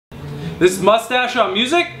This is Mustache on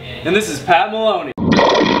Music, and this is Pat Maloney.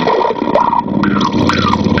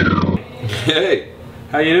 Hey.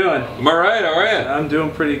 How you doing? I'm alright, how are you? I'm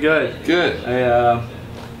doing pretty good. Good. I'm a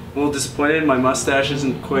little disappointed my mustache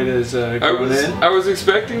isn't quite as grown in. I was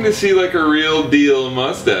expecting to see like a real deal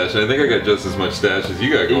mustache. I think I got just as much stash as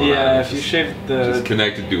you got going on. Yeah, if you shaved the... Just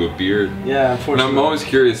connected to a beard. Yeah, unfortunately. And I'm always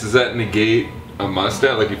curious, does that negate a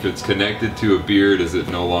mustache? Like if it's connected to a beard, is it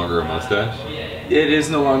no longer a mustache? It is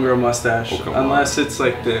no longer a mustache, Oh, unless it's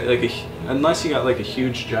like unless you got like a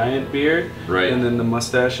huge giant beard, right? And then the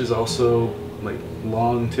mustache is also like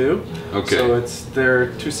long too. Okay. So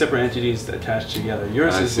they're two separate entities attached together.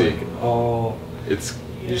 Yours is like all. It's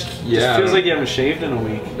just feels like you haven't shaved in a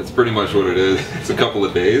week. That's pretty much what it is. It's a couple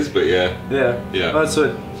of days, but yeah. Yeah. Yeah. Well, that's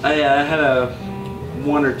what I had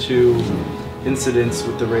one or two incidents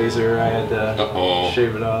with the razor. I had to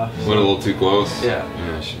shave it off. Went a little too close. Yeah.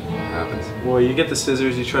 Yeah, shit happens. Well, you get the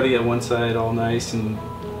scissors, you try to get one side all nice and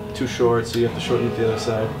too short, so you have to shorten it the other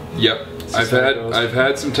side. Yep. I've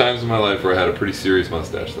had some times in my life where I had a pretty serious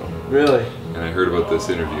mustache though. Really? And I heard about this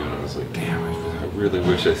interview and I was like, damn, I really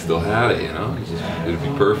wish I still had it, you know? It'd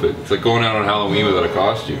be perfect. It's like going out on Halloween without a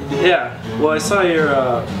costume. Yeah. Well, I saw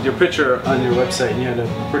your picture on your website and you had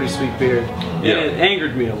a pretty sweet beard. And yeah. It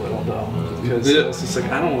angered me a little though. Because I was just like,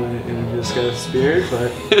 I don't want to interview this guy's beard,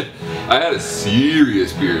 but... I had a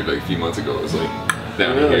serious beard like a few months ago. It was like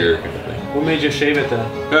down here kind of thing. What made you shave it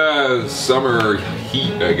then? Summer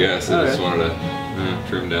heat, I guess. I just wanted to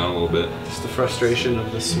trim down a little bit. Just the frustration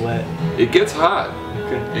of the sweat. It gets hot.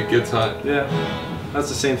 Okay. It gets hot. Yeah. That's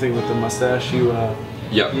the same thing with the mustache. You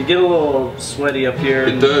you get a little sweaty up here.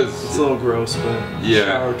 It does. It's a little gross, but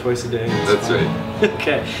shower twice a day. That's fine. Right.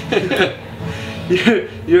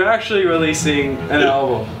 Okay. You're actually releasing an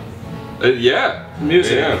album. Yeah.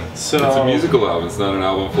 Music. Yeah. So it's a musical album. It's not an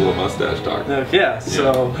album full of mustache talk. Yeah.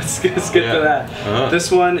 So let's get to that.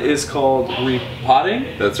 This one is called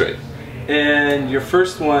Repotting. That's right. And your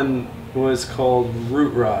first one was called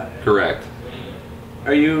Root Rot. Correct.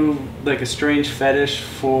 Are you like a strange fetish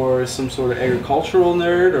for some sort of agricultural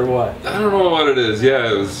nerd or what? I don't know what it is.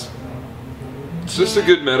 Yeah, it's just a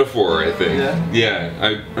good metaphor, I think. Yeah.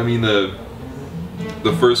 Yeah. I mean the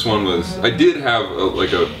first one was, I did have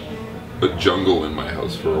a jungle in my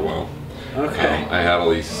house for a while. Okay. I had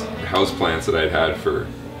all these house plants that I'd had for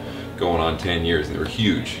going on 10 years and they were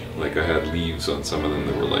huge. Like I had leaves on some of them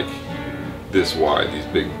that were like this wide, these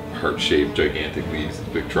big heart-shaped gigantic leaves, these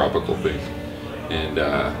big tropical things. And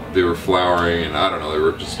they were flowering and I don't know, they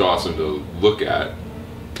were just awesome to look at.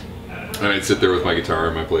 And I'd sit there with my guitar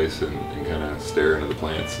in my place and kind of stare into the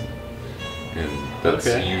plants. And that's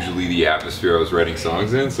usually the atmosphere I was writing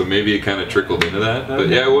songs in, so maybe it kind of trickled into that. But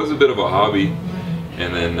yeah, it was a bit of a hobby.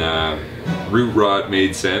 And then Root Rot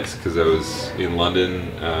made sense because I was in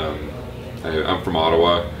London. I'm from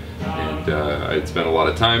Ottawa, and I'd spent a lot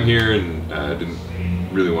of time here and didn't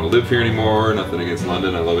really want to live here anymore. Nothing against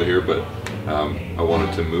London, I love it here, but I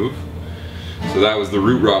wanted to move. So that was the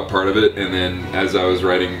Root Rot part of it, and then as I was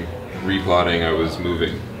writing Repotting, I was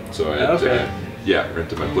moving. So I had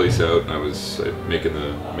rented my place out, and I was making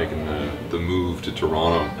the move to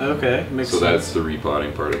Toronto. Okay, makes sense. So that's the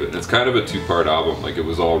Repotting part of it. And it's kind of a two-part album. Like it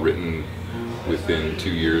was all written within 2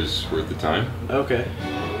 years worth of time. Okay.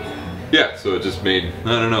 Yeah, so it just made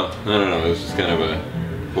I don't know. It was just kind of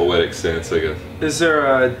a poetic sense, I guess. Is there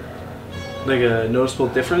a noticeable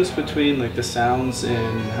difference between like the sounds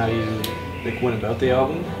and how you went about the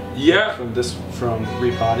album? Yeah. From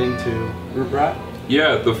Repotting to Root Rot?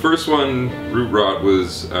 Yeah, the first one, Root Rot,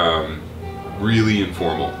 was really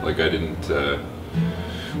informal. Like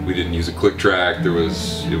we didn't use a click track. It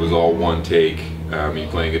was all one take. Me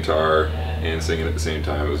playing guitar and singing at the same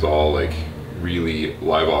time. It was all like really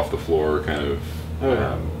live off the floor, kind of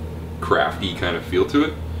crafty kind of feel to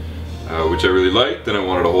it, which I really liked. And I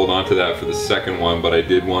wanted to hold on to that for the second one, but I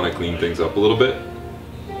did want to clean things up a little bit.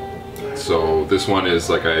 So this one is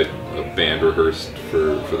like I band rehearsed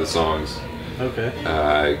for the songs. Okay.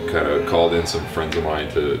 I kind of called in some friends of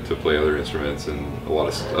mine to play other instruments and a lot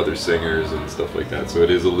of other singers and stuff like that. So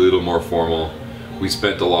it is a little more formal. We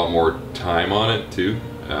spent a lot more time on it too.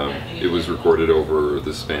 It was recorded over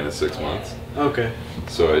the span of 6 months. Okay.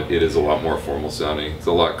 So it is a lot more formal sounding. It's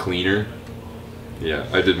a lot cleaner. Yeah,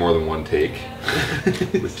 I did more than one take,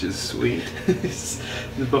 which is sweet.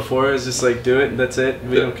 Before it was just like, do it, and that's it,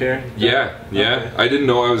 we don't care? Yeah, yeah. Okay. I didn't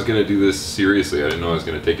know I was going to do this seriously. I didn't know I was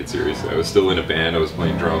going to take it seriously. I was still in a band. I was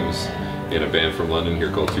playing drums in a band from London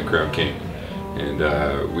here called Two Crown King. And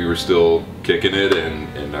we were still kicking it,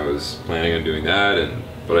 and I was planning on doing that,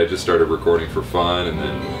 but I just started recording for fun, and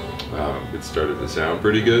then it started to sound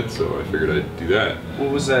pretty good, so I figured I'd do that.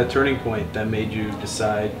 What was that turning point that made you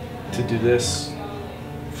decide to do this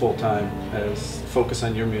full time, as focus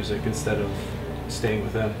on your music instead of staying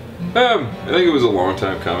with them? I think it was a long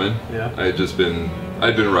time coming. Yeah. I'd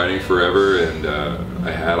been writing forever, and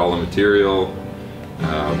I had all the material.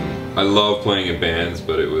 I love playing in bands,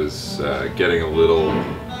 but it was getting a little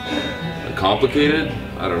complicated.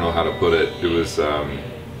 I don't know how to put it. It was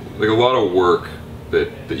like a lot of work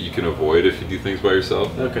that you can avoid if you do things by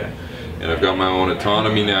yourself. Okay. And I've got my own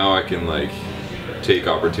autonomy now. I can like take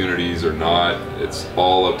opportunities or not. It's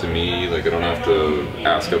all up to me. Like I don't have to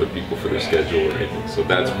ask other people for their schedule or anything. So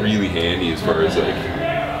that's really handy as far as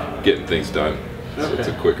like getting things done. So Okay. it's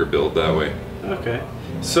a quicker build that way. Okay.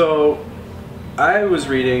 So I was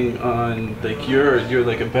reading on like your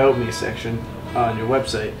like about me section on your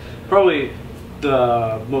website. Probably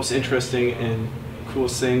the most interesting and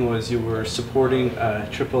coolest thing was you were supporting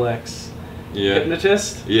Triple X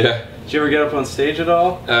hypnotist. Yeah. Did you ever get up on stage at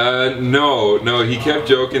all? No. He kept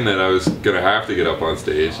joking that I was gonna have to get up on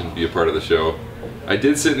stage and be a part of the show. I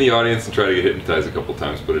did sit in the audience and try to get hypnotized a couple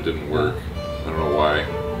times, but it didn't work. I don't know why.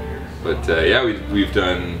 But yeah, we've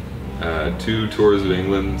done 2 tours of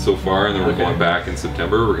England so far, and then we're going back in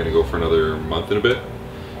September. We're gonna go for another month and a bit,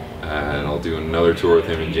 and I'll do another tour with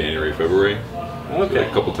him in January, February. Okay. So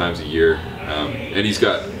a couple times a year, and he's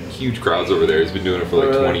got huge crowds over there. He's been doing it for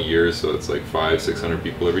like 20 years, so it's like 500-600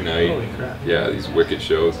 people every night. Holy crap. Yeah, these wicked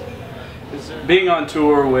shows. Being on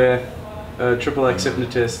tour with Triple X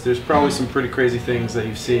hypnotist, there's probably some pretty crazy things that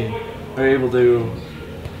you've seen. Are you able to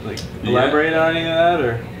like elaborate on any of that,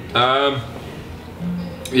 or?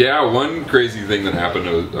 Yeah, one crazy thing that happened,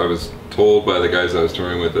 I was told by the guys I was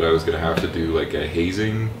touring with that I was going to have to do like a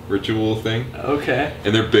hazing ritual thing. Okay.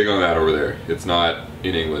 And they're big on that over there. It's not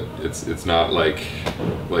in England. It's not like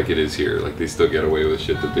it is here. Like they still get away with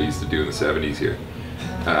shit that they used to do in the 70s here.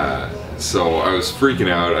 So I was freaking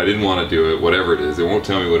out. I didn't want to do it, whatever it is. They won't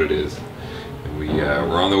tell me what it is. And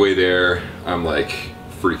we're on the way there. I'm like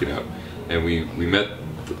freaking out. And we met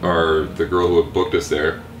the girl who had booked us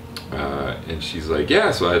there. And she's like,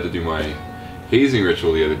 yeah, so I had to do my hazing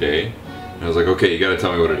ritual the other day. And I was like, okay, you gotta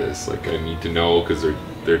tell me what it is. Like, I need to know, because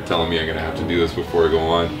they're telling me I'm gonna have to do this before I go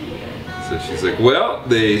on. So she's like, well,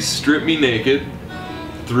 they stripped me naked,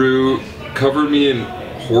 covered me in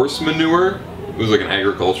horse manure. It was like an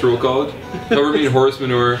agricultural college. Covered me in horse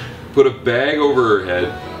manure, put a bag over her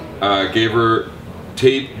head, gave her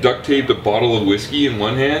duct taped a bottle of whiskey in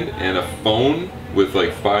one hand and a phone with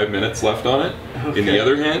like 5 minutes left on it in the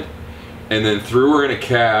other hand, and then threw her in a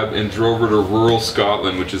cab and drove her to rural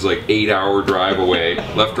Scotland, which is like 8-hour drive away,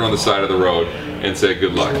 left her on the side of the road and said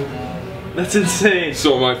good luck. That's insane.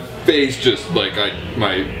 So my face just like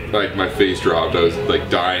my face dropped. I was like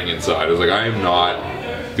dying inside. I was like, I am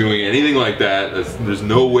not doing anything like that. There's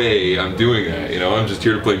no way I'm doing that, you know? I'm just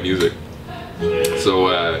here to play music. So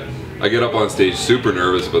I get up on stage super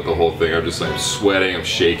nervous about the whole thing. I'm sweating, I'm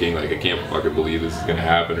shaking, like I can't fucking believe this is gonna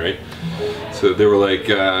happen, right? So they were like,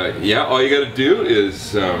 yeah, all you gotta do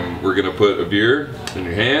is we're gonna put a beer in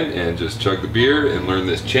your hand and just chug the beer and learn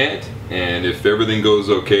this chant, and if everything goes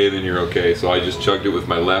okay, then you're okay. So I just chugged it with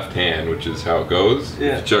my left hand, which is how it goes.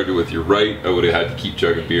 Yeah. If you chugged it with your right, I would have had to keep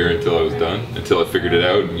chugging beer until I was done, until I figured it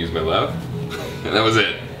out and used my left. And that was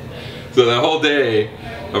it. So that whole day,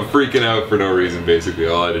 I'm freaking out for no reason, basically.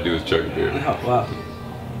 All I had to do was chug a beer. Oh, wow.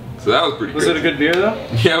 So that was pretty Was crazy. it a good beer, though?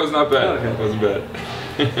 Yeah, it was not bad. Oh, okay. It wasn't bad.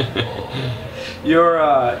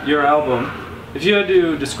 Your album, if you had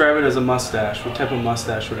to describe it as a mustache, what type of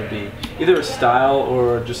mustache would it be? Either a style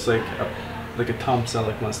or just like a Tom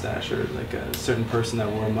Selleck mustache, or like a certain person that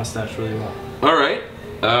wore a mustache really well. All right.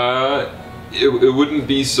 It wouldn't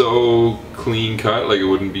be so clean cut, like it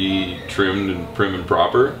wouldn't be trimmed and prim and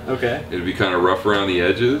proper. Okay. It'd be kind of rough around the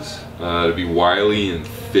edges. It'd be wily and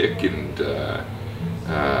thick and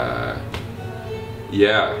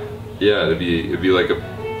yeah. It'd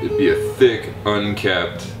be a thick,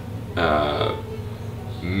 unkept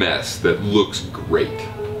mess that looks great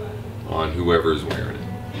on whoever's wearing it.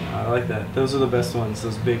 I like that. Those are the best ones.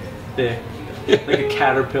 Those big, thick, like a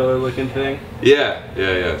caterpillar looking thing. Yeah,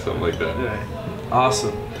 something like that. Yeah.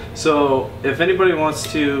 Awesome. So if anybody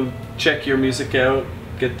wants to check your music out,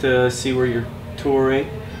 get to see where you're touring,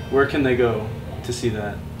 where can they go to see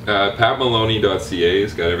that? PatMaloney.ca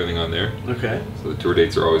has got everything on there. Okay. So the tour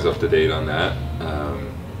dates are always up to date on that.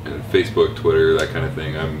 And Facebook, Twitter, that kind of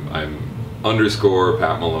thing. I'm _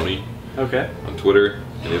 Pat Maloney. Okay. On Twitter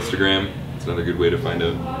and Instagram. It's another good way to find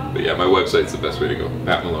out. But yeah, my website's the best way to go.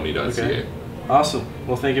 PatMaloney.ca. Okay. Awesome.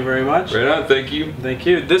 Well, thank you very much. Right on. Thank you. Thank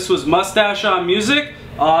you. This was Mustache on Music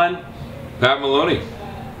on Pat Maloney.